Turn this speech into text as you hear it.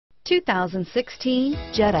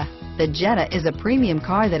2016 Jetta. The Jetta is a premium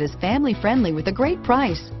car that is family-friendly with a great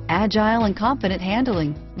price, agile and confident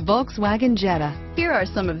handling. Volkswagen Jetta. Here are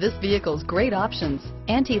some of this vehicle's great options: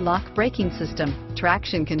 anti-lock braking system,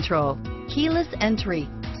 traction control, keyless entry,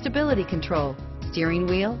 stability control, steering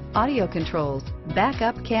wheel audio controls,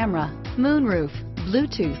 backup camera, moonroof,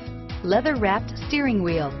 Bluetooth, leather-wrapped steering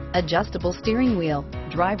wheel, adjustable steering wheel,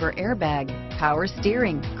 driver airbag, power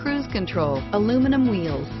steering, cruise control, aluminum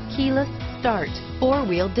wheels, keyless start,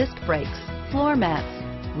 four-wheel disc brakes, floor mats,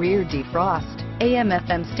 rear defrost,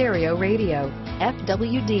 AM/FM stereo radio,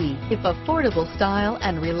 FWD. If affordable style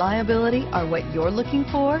and reliability are what you're looking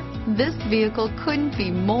for, this vehicle couldn't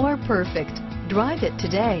be more perfect. Drive it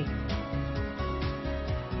today.